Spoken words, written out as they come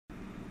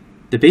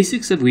The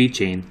basics of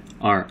Weavechain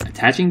are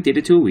attaching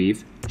data to a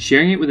weave,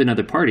 sharing it with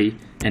another party,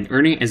 and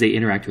earning as they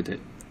interact with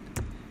it.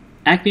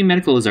 Acme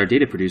Medical is our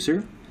data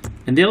producer,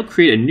 and they'll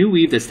create a new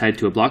weave that's tied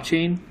to a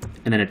blockchain,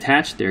 and then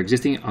attach their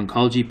existing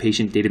oncology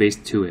patient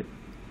database to it.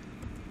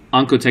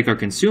 Oncotech, our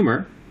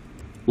consumer,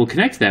 will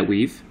connect to that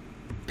weave,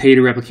 pay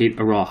to replicate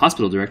a raw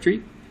hospital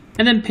directory,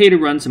 and then pay to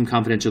run some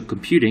confidential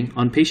computing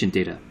on patient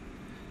data.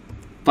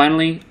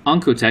 Finally,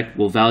 Oncotech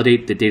will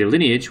validate the data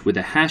lineage with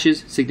the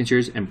hashes,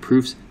 signatures, and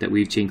proofs that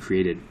Weavechain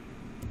created.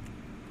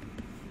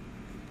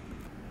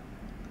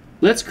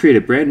 Let's create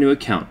a brand new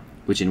account,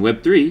 which in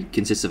Web3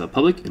 consists of a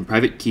public and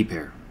private key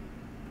pair.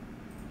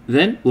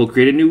 Then we'll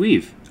create a new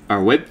weave,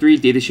 our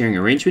Web3 data sharing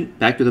arrangement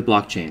backed with a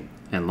blockchain,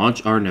 and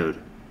launch our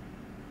node.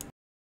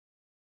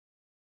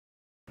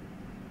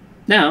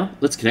 Now,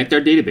 let's connect our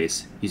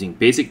database using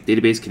basic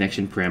database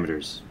connection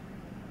parameters.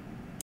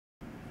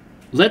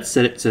 Let's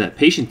set it so that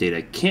patient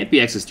data can't be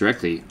accessed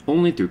directly,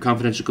 only through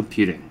confidential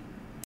computing.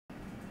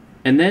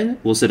 And then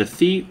we'll set a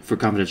fee for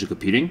confidential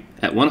computing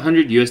at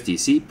 100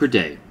 USDC per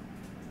day.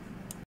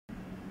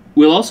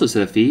 We'll also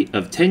set a fee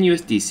of 10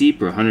 USDC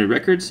per 100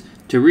 records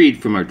to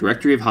read from our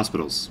directory of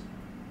hospitals.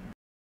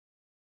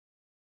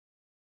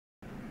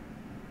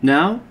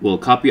 Now, we'll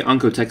copy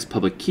Oncotech's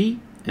public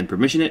key and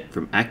permission it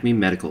from Acme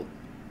Medical.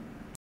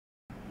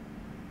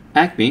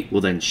 Acme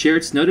will then share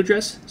its node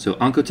address so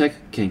Oncotech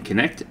can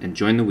connect and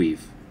join the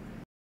weave.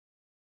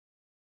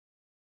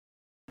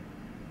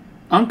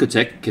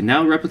 Oncotech can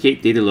now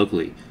replicate data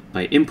locally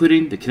by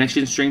inputting the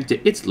connection string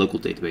to its local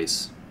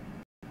database.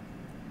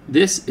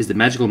 This is the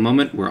magical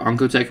moment where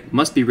Oncotech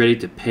must be ready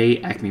to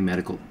pay Acme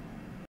Medical.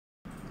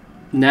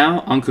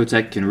 Now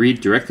Oncotech can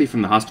read directly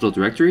from the hospital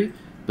directory,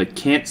 but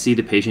can't see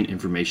the patient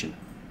information.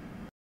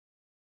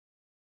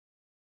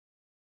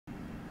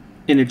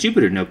 In a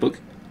Jupyter notebook,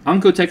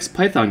 Oncotech's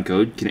Python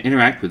code can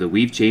interact with a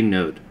Weavechain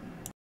node.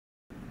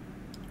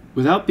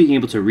 Without being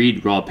able to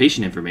read raw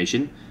patient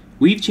information,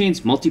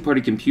 Weavechain's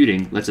multi-party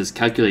computing lets us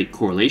calculate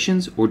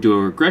correlations or do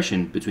a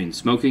regression between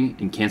smoking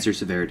and cancer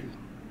severity.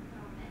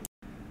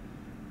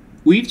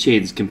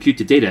 Weavechain's compute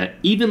to data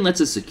even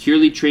lets us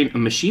securely train a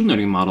machine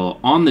learning model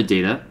on the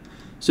data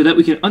so that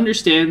we can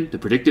understand the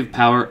predictive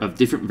power of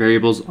different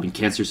variables on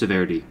cancer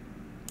severity.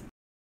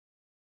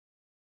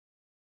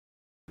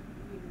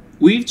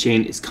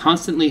 Weavechain is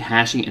constantly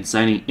hashing and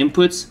signing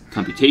inputs,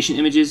 computation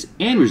images,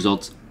 and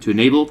results to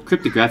enable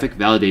cryptographic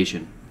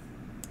validation.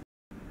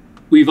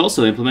 We've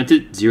also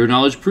implemented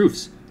zero-knowledge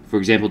proofs, for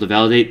example to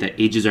validate that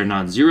ages are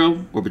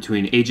non-zero or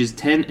between ages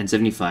 10 and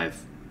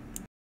 75.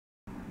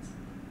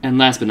 And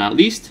last but not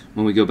least,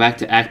 when we go back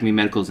to Acme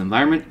Medical's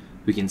environment,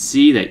 we can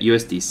see that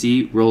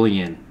USDC rolling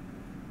in.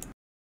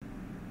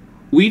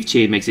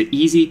 Weavechain makes it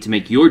easy to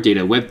make your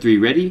data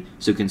Web3 ready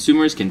so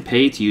consumers can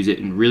pay to use it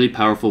in really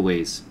powerful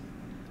ways.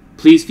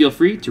 Please feel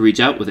free to reach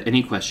out with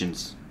any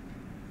questions.